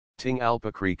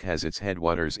Tingalpa Creek has its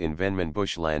headwaters in Venman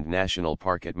Bushland National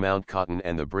Park at Mount Cotton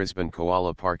and the Brisbane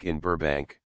Koala Park in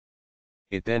Burbank.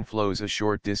 It then flows a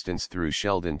short distance through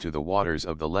Sheldon to the waters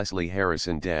of the Leslie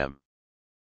Harrison Dam.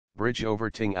 Bridge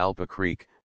over Tingalpa Creek,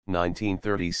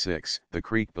 1936. The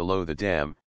creek below the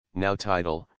dam, now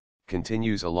tidal,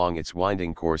 continues along its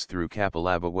winding course through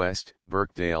Kapalaba West,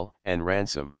 Birkdale, and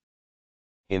Ransom.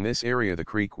 In this area the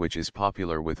creek, which is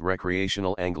popular with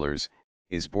recreational anglers,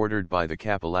 is bordered by the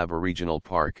Kapalaba Regional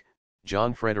Park,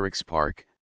 John Fredericks Park,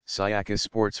 Sayaka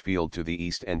Sports Field to the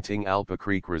east and Tingalpa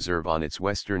Creek Reserve on its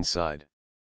western side.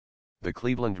 The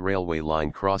Cleveland Railway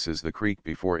line crosses the creek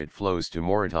before it flows to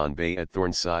Moreton Bay at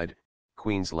Thornside,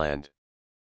 Queensland.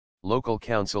 Local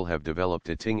council have developed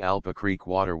a Tingalpa Creek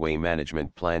waterway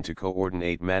management plan to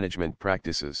coordinate management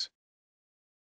practices.